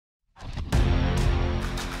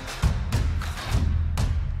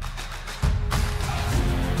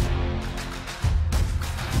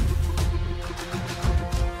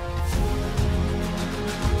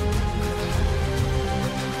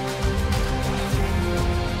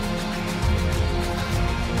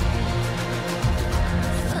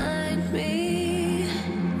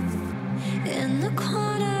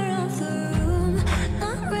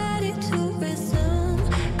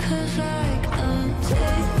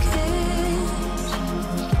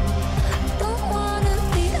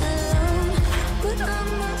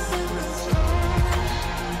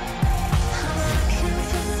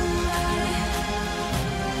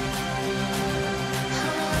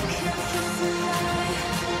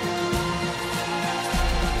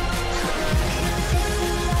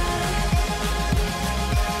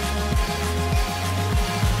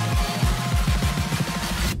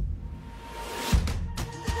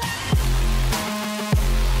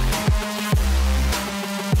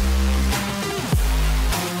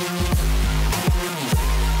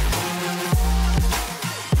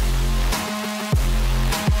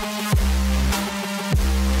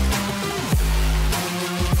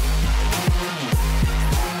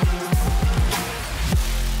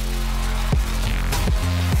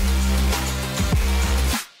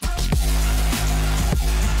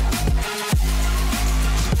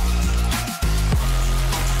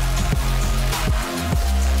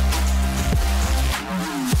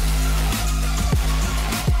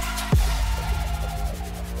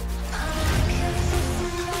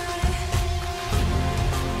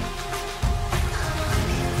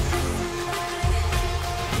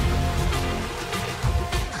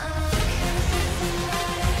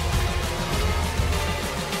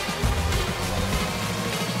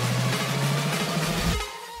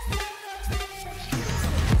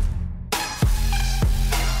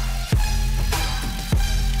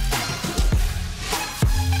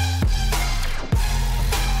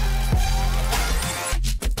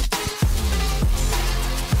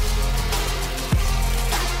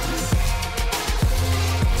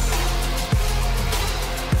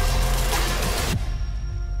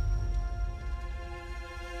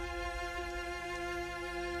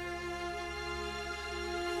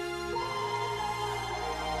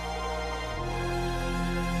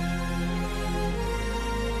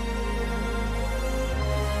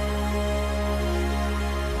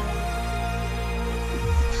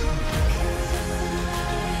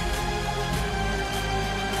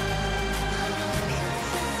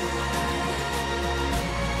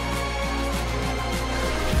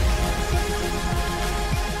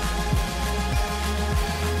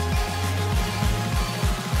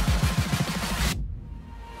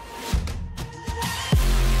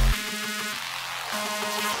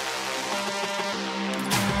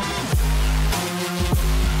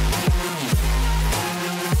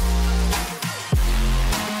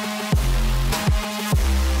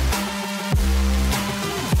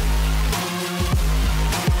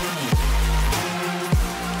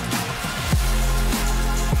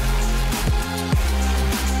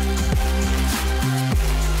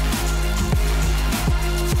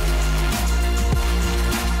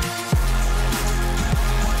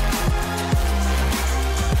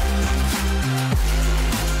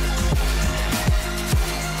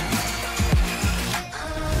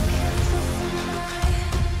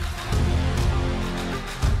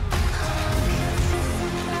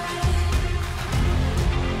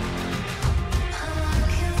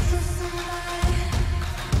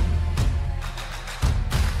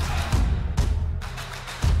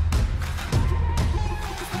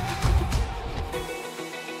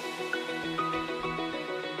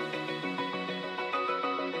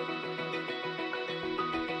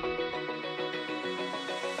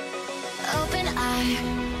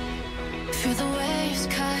high. Feel the waves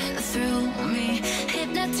cut through me,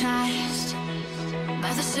 hypnotized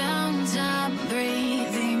by the sounds I'm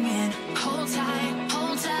breathing in. Hold tight,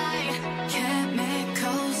 hold tight.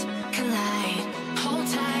 Chemicals collide. Hold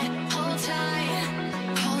tight, hold tight,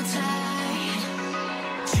 hold tight.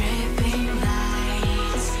 Dripping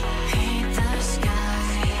lights paint the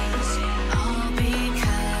skies, all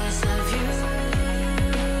because of you.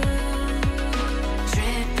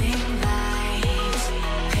 Dripping lights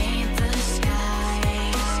paint the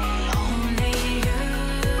skies, only you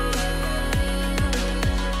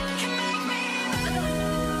can make me move.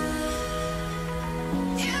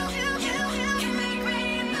 You can make me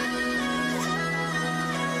move.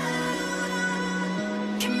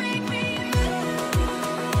 Can make me move.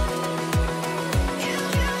 You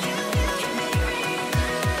can make me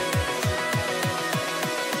move.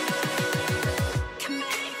 Can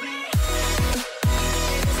make me.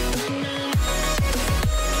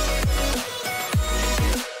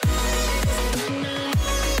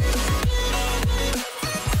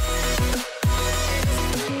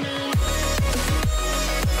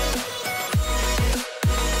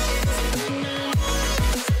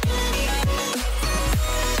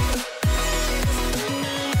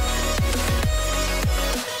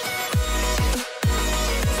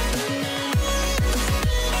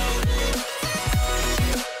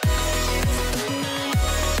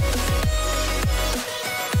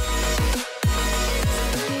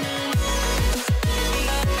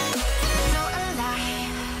 So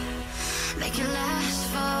alive, make it last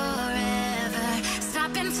forever.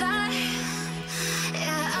 Stop in time,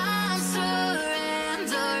 yeah, I'm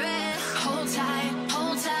surrendering. Hold tight,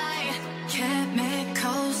 hold tight.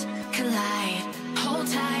 Chemicals collide. Hold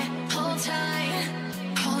tight, hold tight,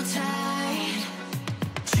 hold tight.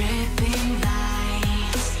 Dripping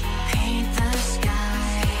lights paint the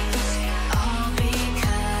skies, all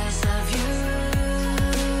because of you.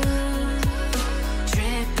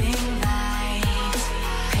 Dripping lights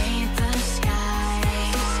paint the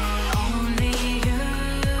skies, only you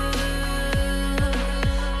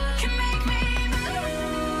can make me move.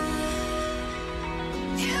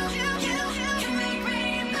 You can make me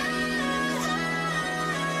move.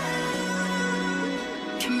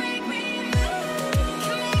 Can make me move.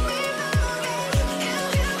 Can make me move. You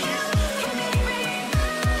can make me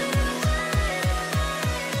move.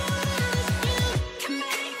 Can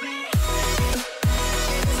make me.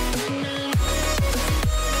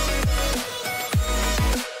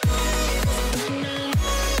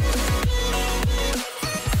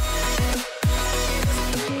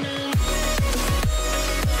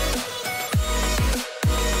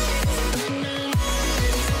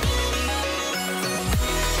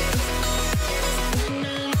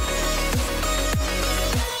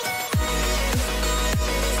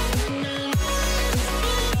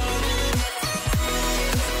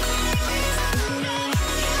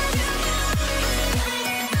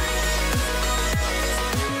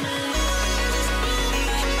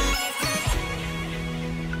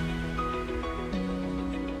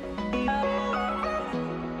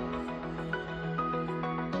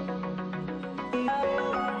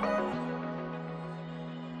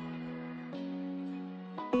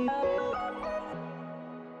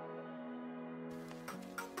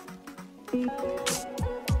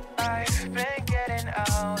 I've been getting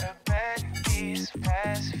out of bed these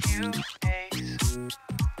past few days.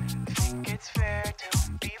 Think it's fair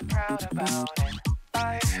to be proud about it.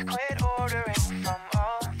 I've quit ordering from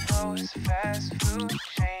all those fast food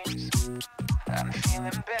chains. I'm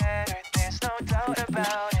feeling better, there's no doubt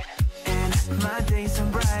about it. And my days are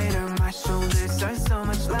brighter, my shoulders are so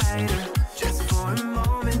much lighter. Just for a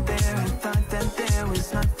moment there, I thought that there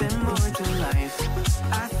was nothing more to life.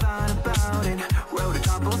 I thought about it, wrote a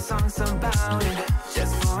couple songs about it.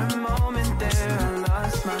 Just for a moment there, I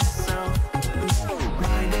lost myself.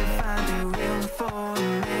 Mind if I be real for a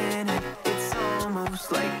minute? It's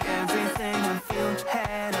almost like everything I feel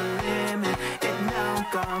had a limit. It now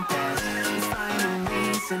gone past. I'm finding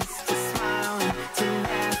reasons to smile and to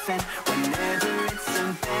laugh at whenever it's a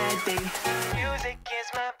bad day. Music is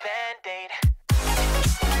my band-aid.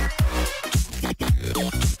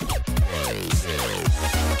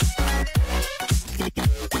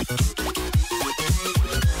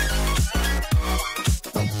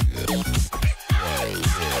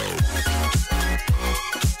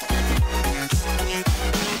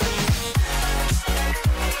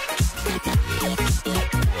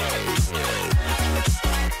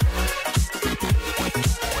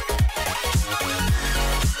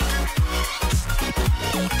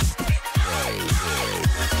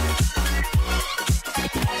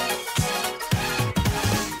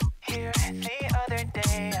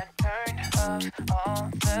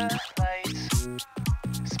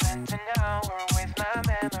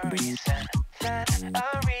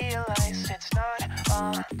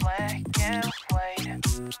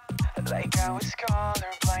 like I was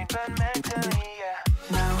colorblind, but mentally, yeah.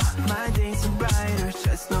 Now my days are brighter,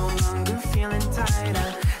 just no longer feeling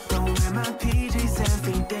tighter. Don't wear my PJs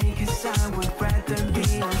every day, cause I would rather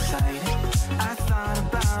be on site. I thought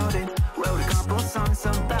about it, wrote a couple songs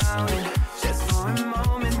about it. Just for a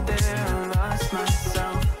moment there, I lost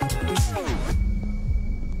myself.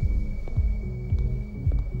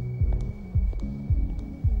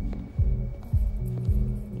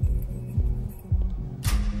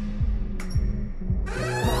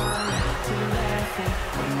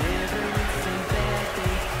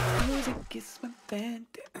 It's my band.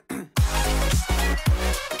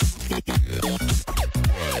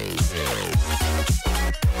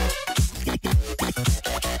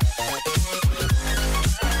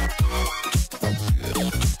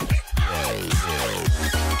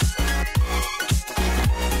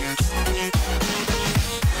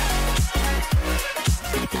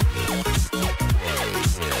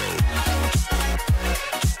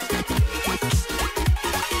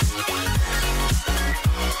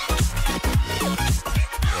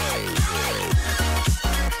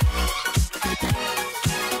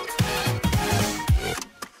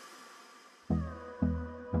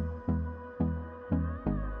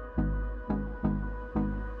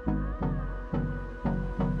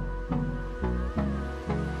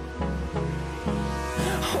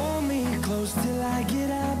 Till I get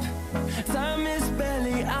up, time is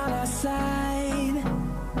barely on our side.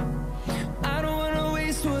 I don't wanna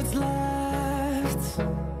waste what's left.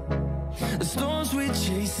 The storms we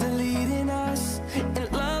chase are leading us,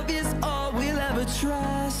 and love is all we'll ever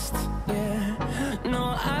trust. Yeah, no,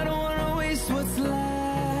 I don't wanna waste what's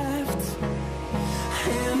left.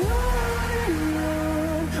 And on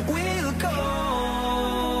we'll go,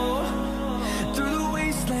 through the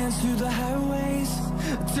wastelands, through the highways,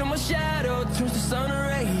 till my shadow turns to sun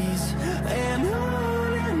rays. And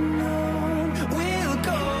on we'll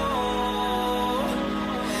go,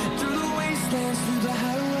 through the wastelands, through the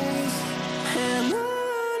highways. And on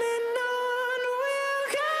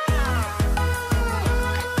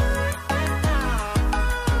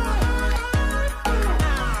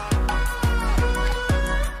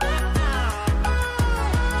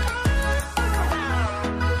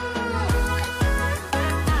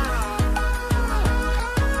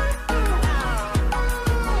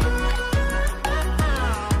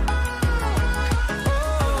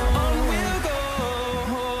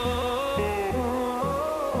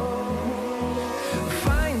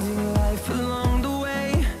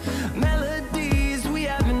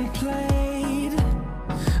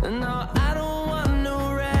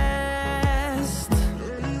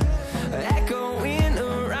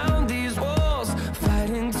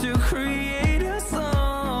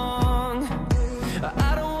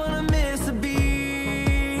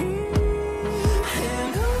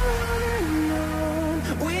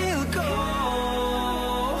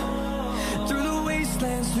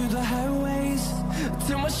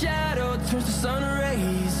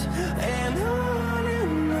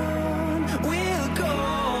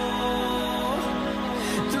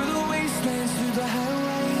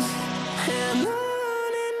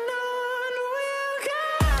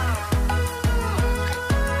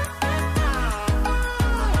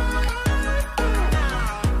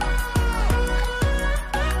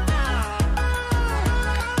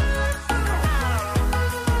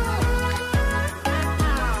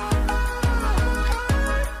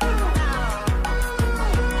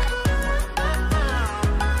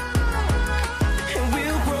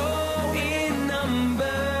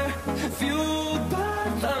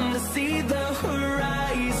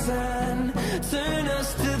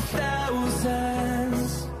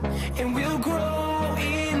we'll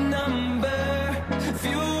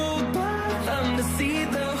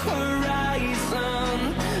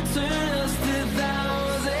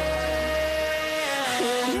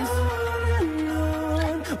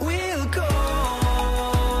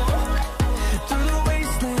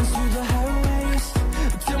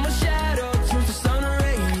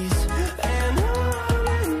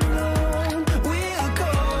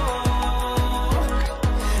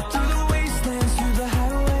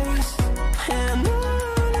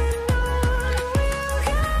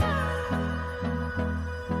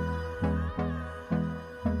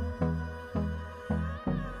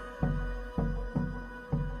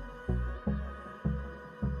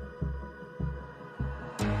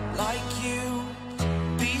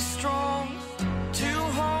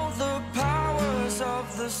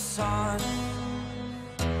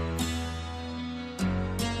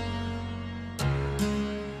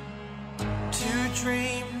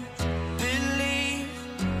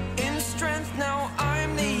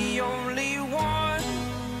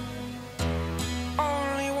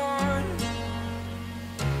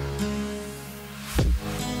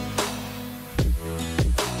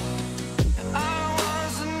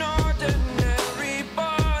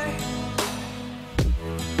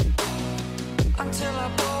until I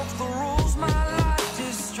broke the rules, my life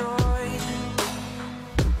destroyed.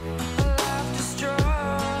 A life destroyed.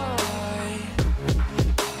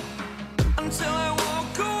 Until I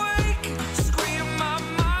walk awake, scream my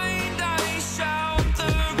mind, I shout,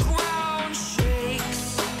 the ground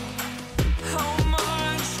shakes. How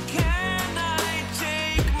much can I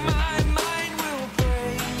take? My mind will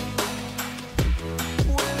break.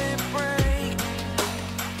 Will it break?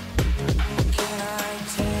 Can I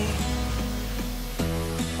take?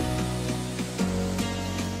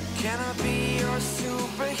 Can I be your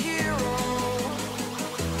superhero?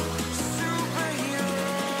 Superhero.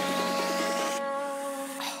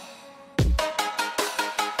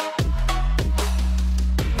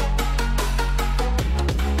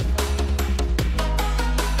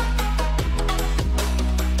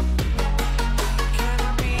 Can I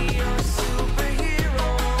be your superhero?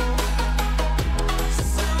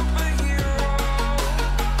 Superhero.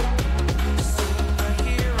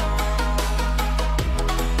 Superhero.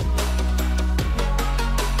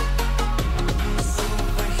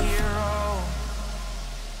 Superhero.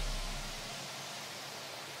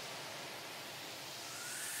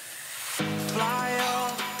 Fly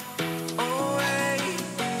away.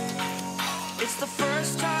 It's the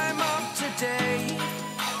first time of today.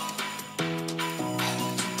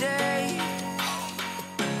 Today.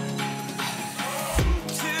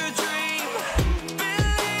 To dream,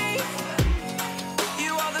 believe.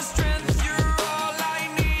 You are the strength, you're all I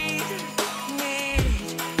need. Need.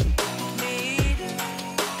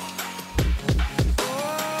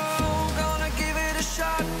 Oh, gonna give it a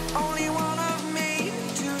shot. Only one of me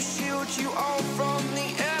to shield you all from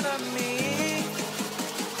the enemy.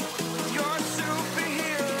 You're a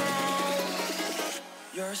superhero.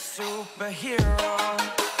 You're a superhero.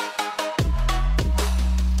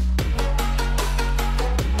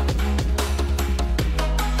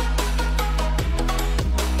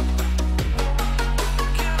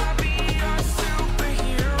 Can I be your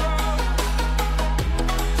superhero?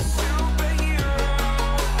 Superhero.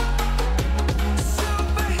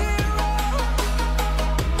 Superhero.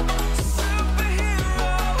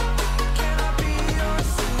 Superhero. Can I be your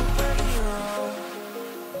superhero?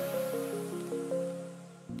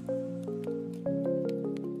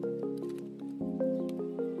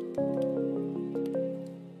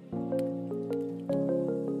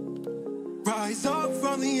 Rise up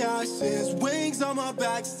from the ashes, wings on my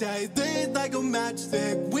back, stay lit like a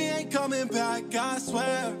matchstick. We ain't coming back, I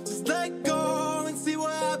swear. Just let go and see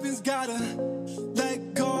what happens. Gotta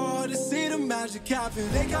let go to see the magic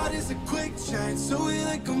happen. They got us a quick change, so we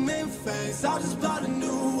like them in phase. I'll just buy a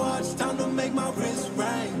new watch, time to make my wrist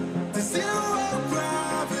ring. The zero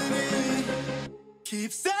gravity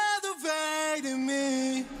keeps elevating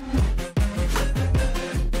me.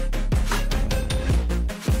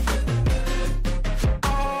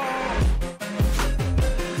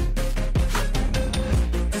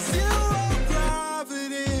 The zero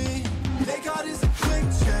gravity, they got us a quick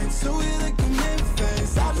change, so we like them in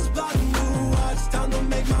phase. I'll just buy a new watch, time to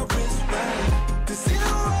make my wrist ring. The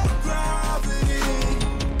zero gravity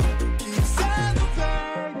keeps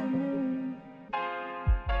elevating me.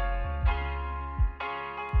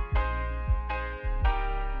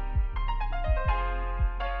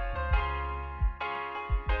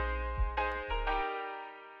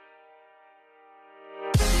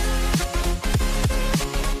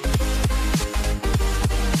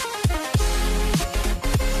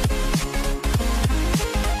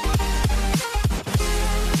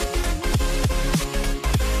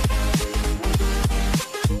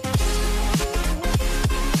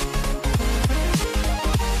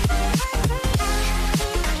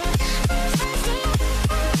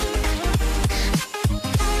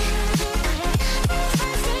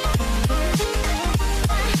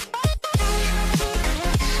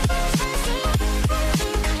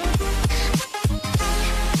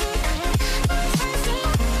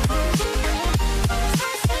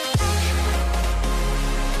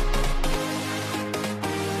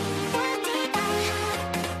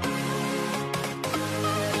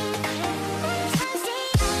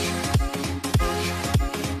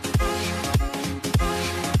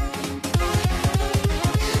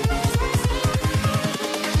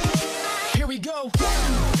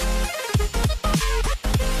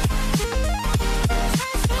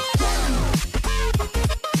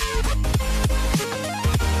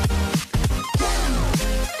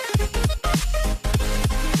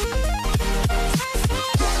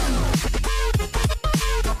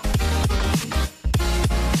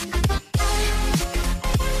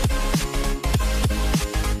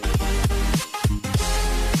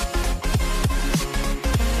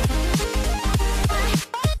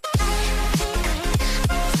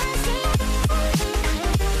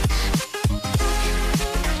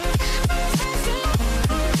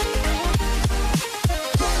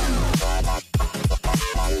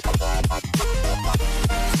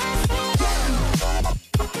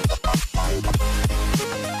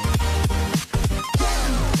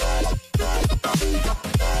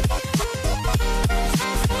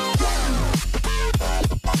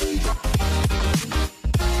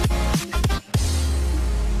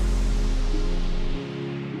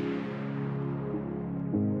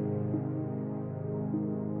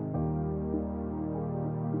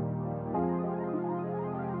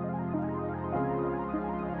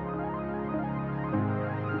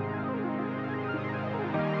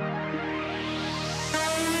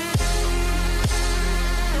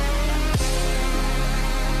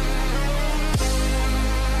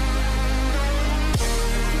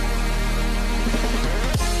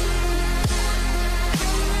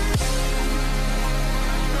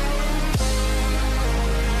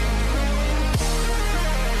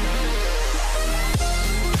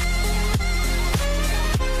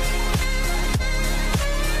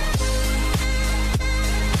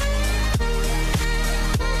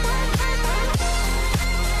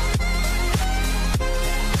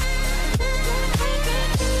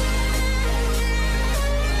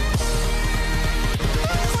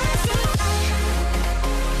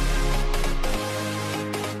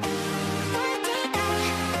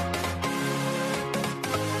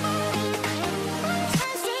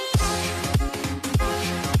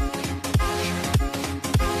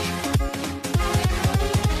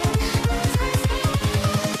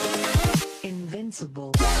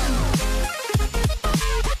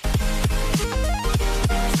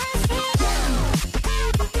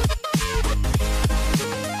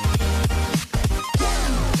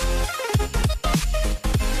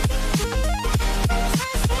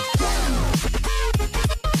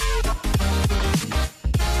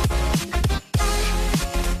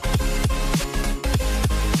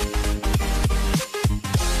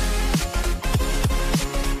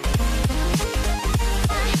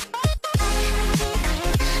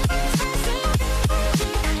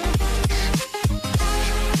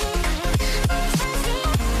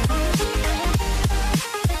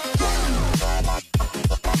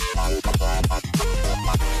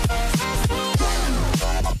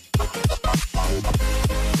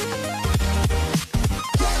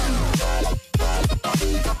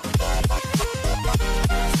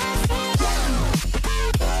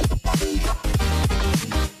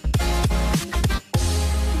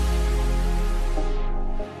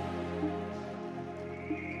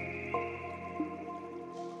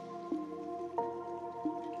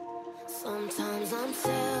 Sometimes I'm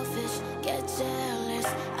selfish, get jealous.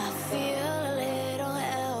 I feel a little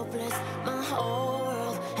helpless. My whole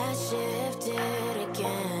world has shifted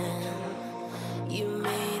again. You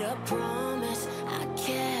made a promise, I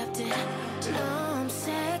kept it. Now I'm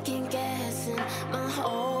second guessing. My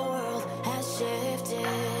whole world has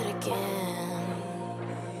shifted again.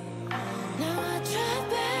 Now I drive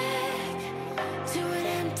back to an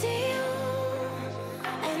empty home,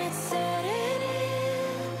 and it's setting in.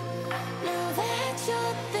 Now that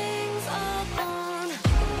your things are gone,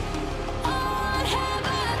 what have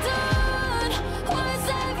I done? Was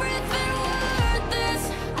everything worth this?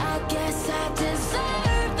 I guess I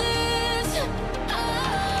deserve this.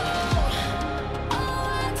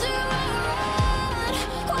 Why do I run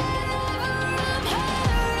whenever I'm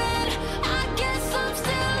hurting? I guess I'm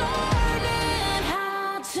still learning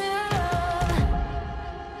how to run.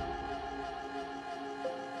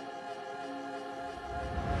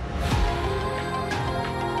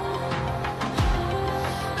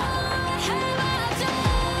 What have I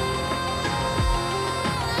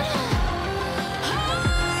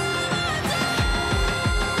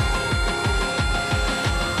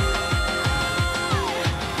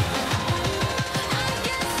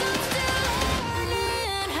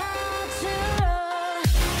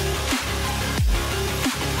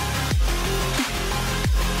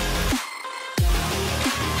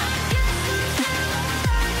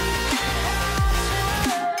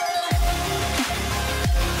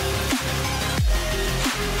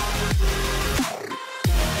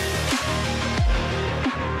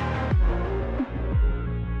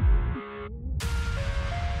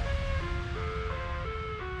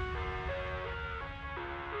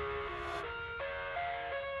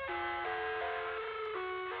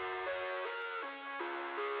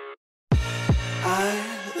I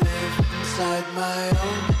live inside my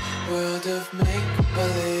own world of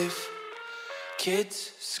make-believe.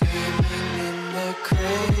 Kids screaming in the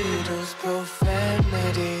cradles,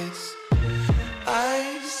 profanities.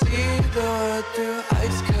 I see the world through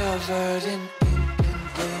ice covered in ink and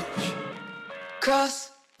bleach.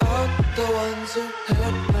 Cross out the ones who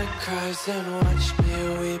heard my cries and watched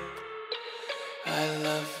me weep. I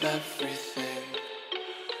love everything.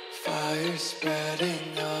 Fire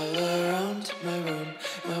spreading all around my room.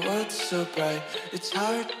 My world's so bright, it's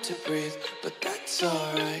hard to breathe, but that's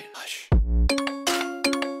alright. Hush.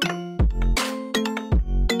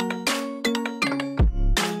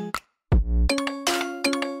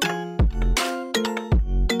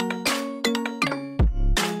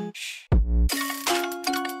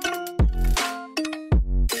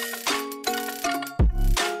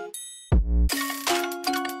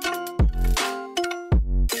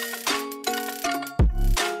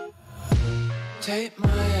 Take my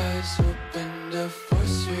eyes open to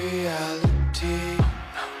force reality.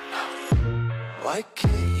 Why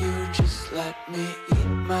can't you just let me eat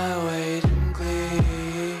my weight in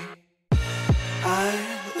glee? I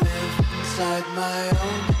live inside my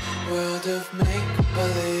own world of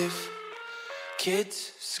make-believe.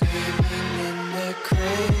 Kids screaming in their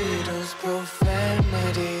cradles,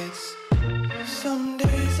 profanities. Some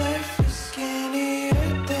days I feel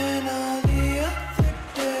skinnier than all the other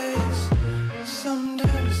days.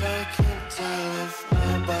 Sometimes I can't tell if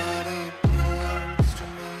my body belongs to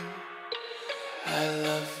me. I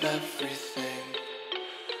love everything.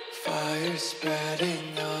 Fire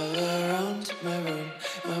spreading all around my room.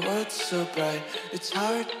 My world's so bright, it's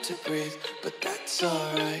hard to breathe, but that's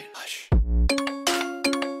alright. Hush.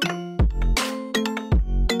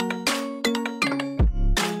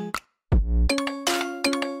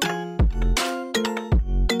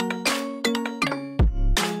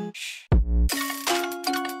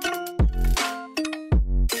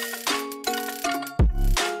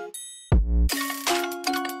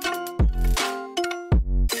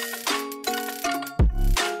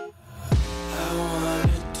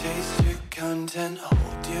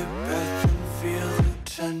 your breath and feel the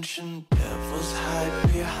tension. Devils hide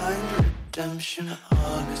behind redemption.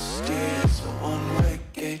 Honesty is a one-way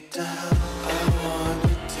gate to hell. I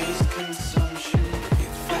wanna taste consumption.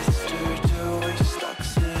 Breathe faster to waste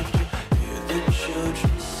oxygen. Hear the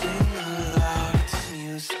children sing aloud. It's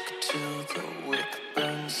music till the wick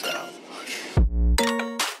burns out.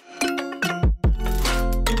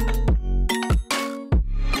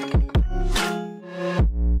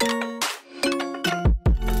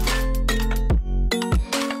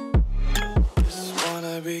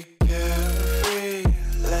 Be carefree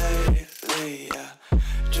lately, yeah.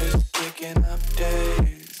 Just kicking up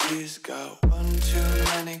daisies. Got one too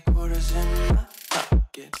many quarters in my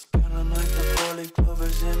pockets. Count 'em like the 4-leaf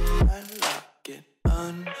clovers in my locket.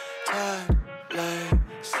 Untied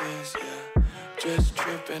laces, yeah. Just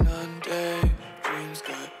tripping on daydreams.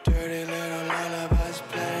 Got dirty little lullabies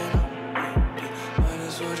playing on repeat. Might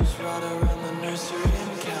as well just ride around the nursery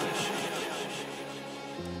and count sheep.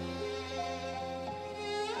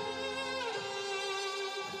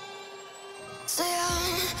 Say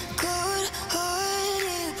I'm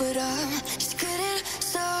good-hearted, but I'm just getting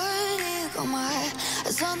started. Got my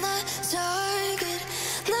eyes on the target.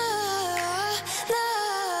 No, no.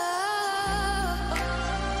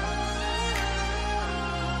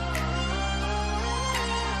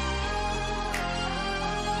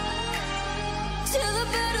 Till the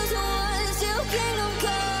battle's won, till kingdom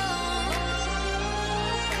come.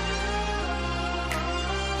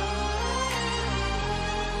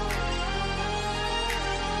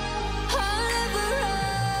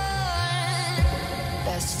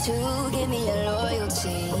 To give me your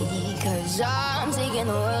loyalty, 'cause I'm taking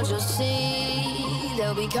the world, you'll see.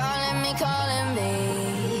 They'll be calling me,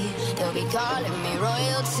 they'll be calling me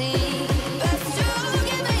royalty. Best to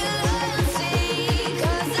give me your loyalty,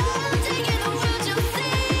 'cause I'm taking the world, you'll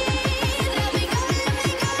see. They'll be calling me,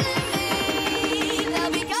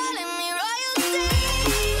 they'll be calling me royalty.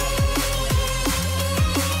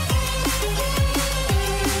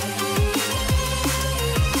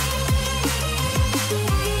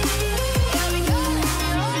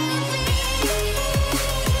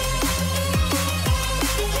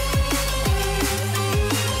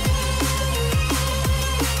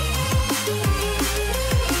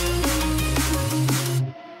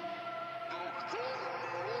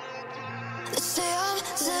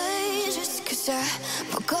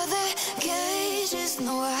 Broke all the cages,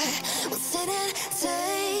 no, I won't sit and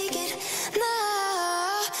take it. No,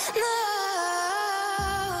 no.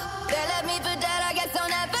 They left me for dead, I guess I'll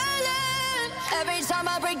never learn. Every time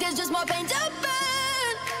I break, there's just more pain to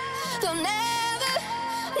burn. They'll never,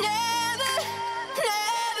 never,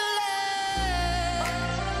 never learn.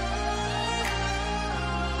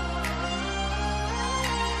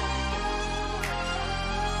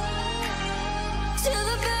 Till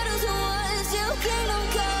the battle's won, till kingdom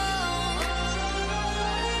come.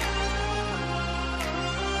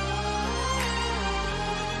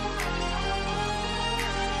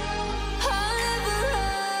 I'll never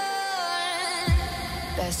run.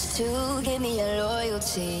 Best to give me your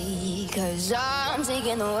loyalty, 'cause I'm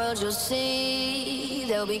taking the world, you'll see.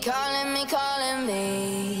 They'll be calling me,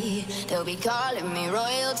 they'll be calling me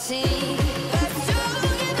royalty.